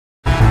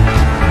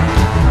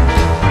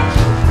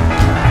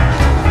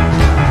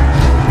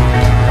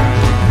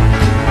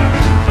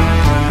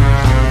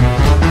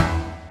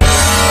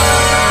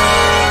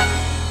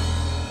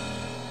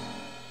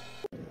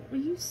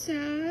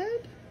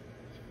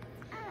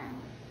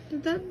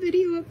Did that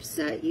video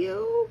upset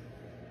you?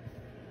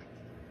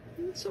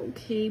 It's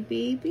okay,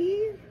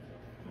 baby.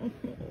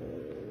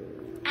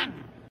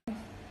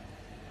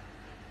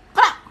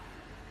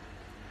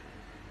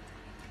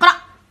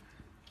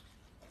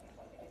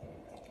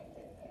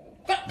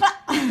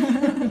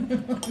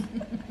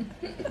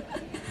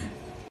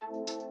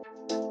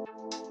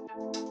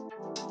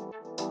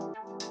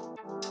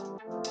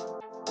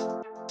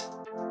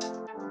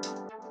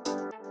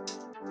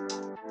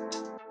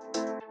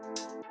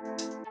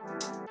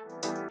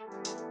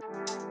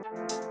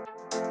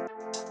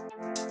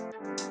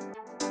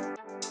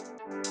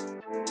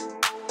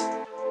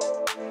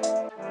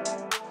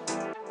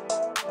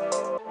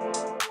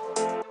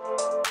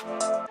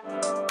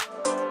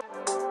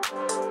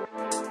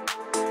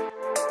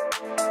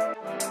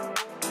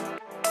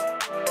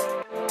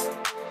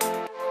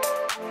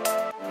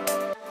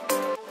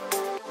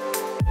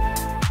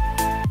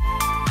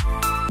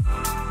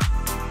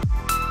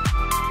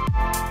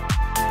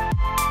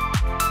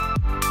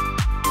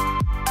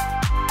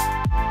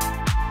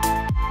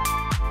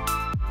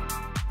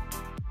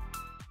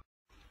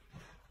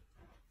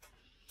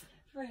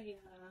 Freya.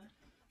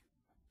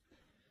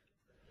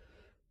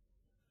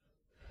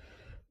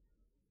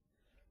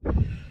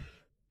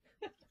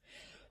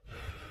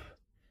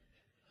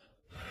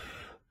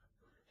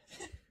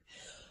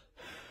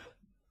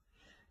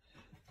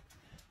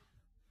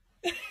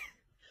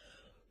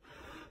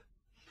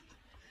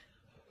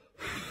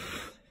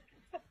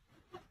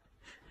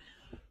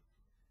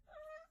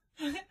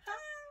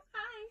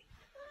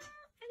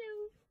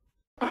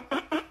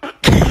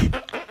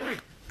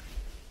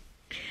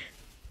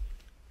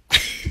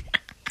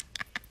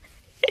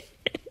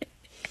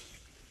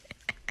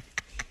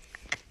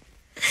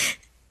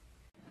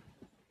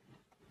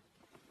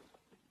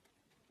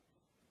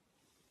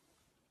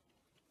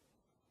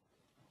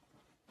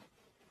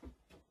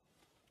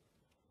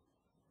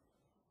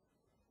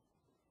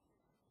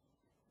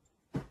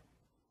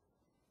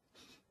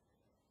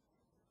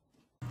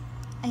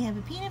 I have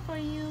a peanut for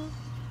you.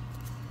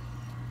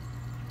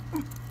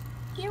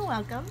 You're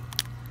welcome.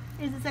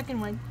 Here's the second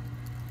one.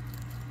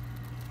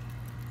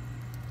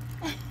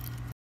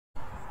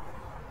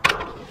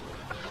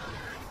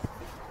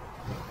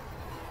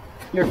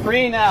 You're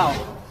free now.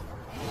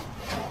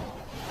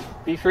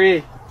 Be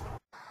free.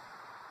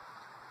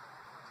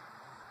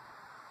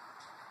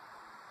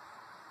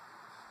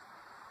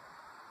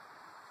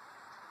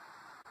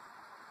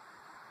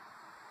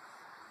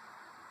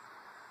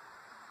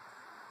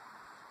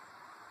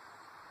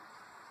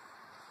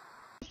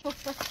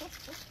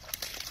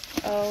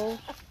 Oh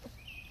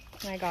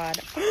my god.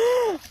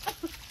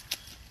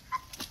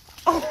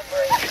 Oh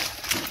my god.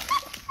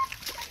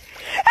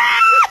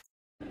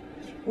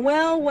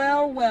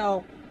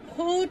 Well.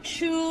 Who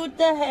chewed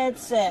the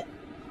headset?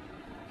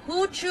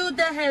 Who chewed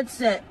the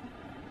headset?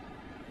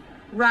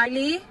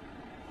 Riley?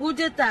 Who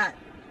did that?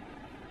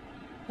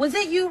 Was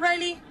it you,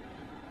 Riley?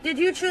 Did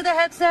you chew the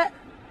headset?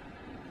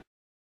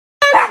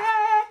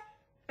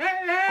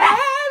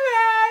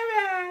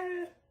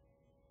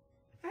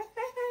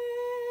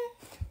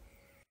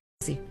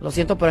 Sí, lo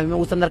siento, pero a mí me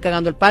gusta andar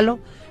cagando el palo.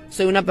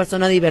 Soy una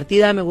persona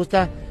divertida, me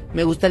gusta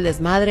el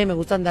desmadre, me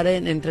gusta andar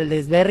entre el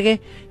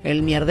desvergue,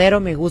 el mierdero,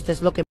 me gusta,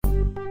 es lo que...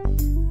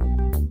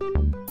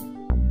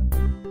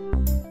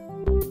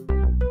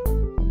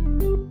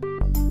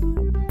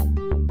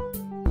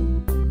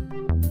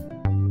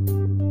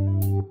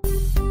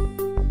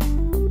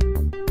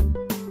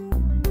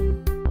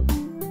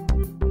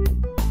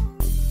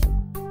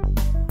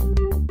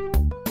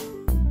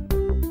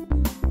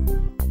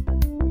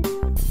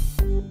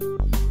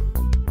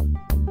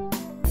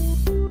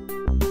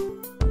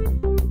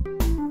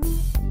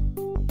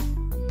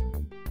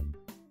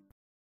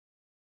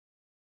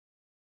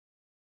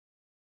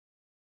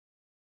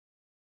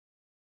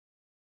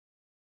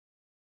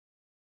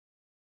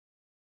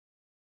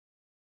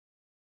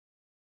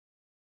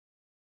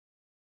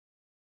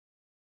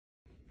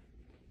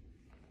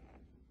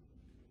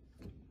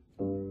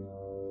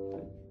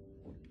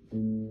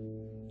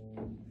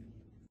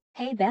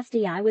 Hey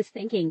bestie, I was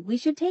thinking we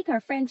should take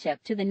our friendship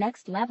to the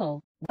next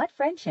level. What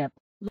friendship?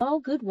 Lol,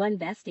 good one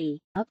bestie.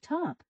 Up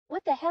top.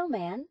 What the hell,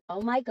 man?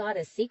 Oh my god,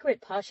 a secret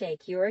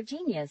poshake, you're a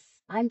genius.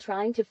 I'm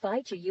trying to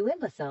fight you, you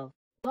imbecile.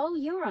 Lol,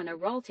 you're on a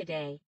roll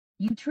today.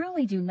 You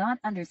truly do not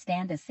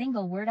understand a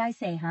single word I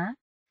say, huh?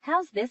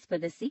 How's this for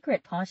the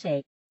secret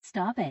poshake?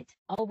 Stop it.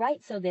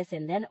 Alright, so this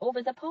and then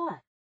over the paw.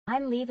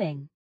 I'm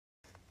leaving.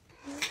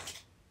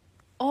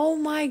 Oh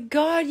my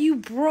god, you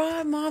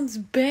brought Mom's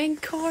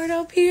bank card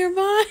up here,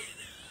 Mom?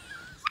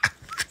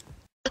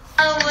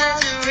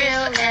 What's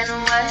real and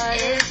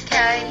what is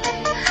carrying?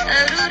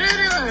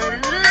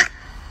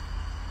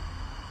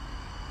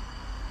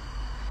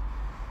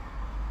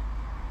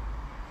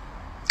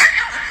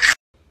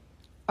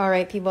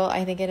 Alright people,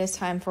 I think it is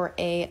time for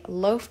a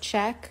loaf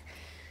check.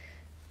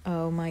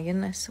 Oh my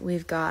goodness,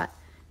 we've got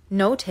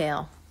no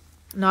tail.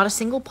 Not a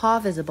single paw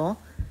visible.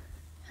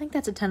 I think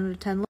that's a 10 out of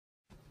 10 loaf.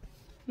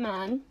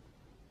 Man.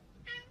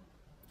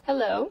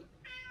 Hello?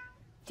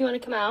 Do you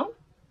want to come out?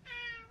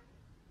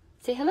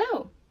 Say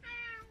hello.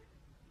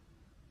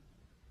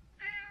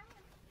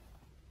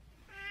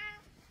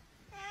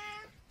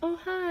 Oh,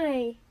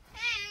 hi.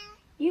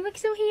 You look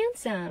so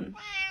handsome.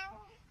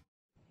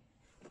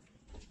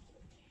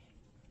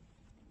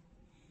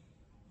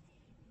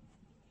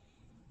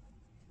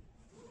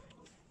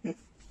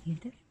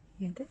 ¿Dientes?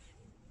 ¿Dientes?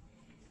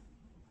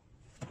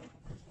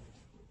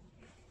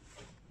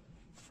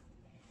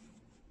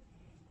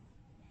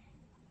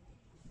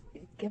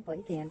 Good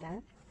boy,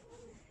 Panda.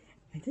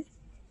 ¿Dientes?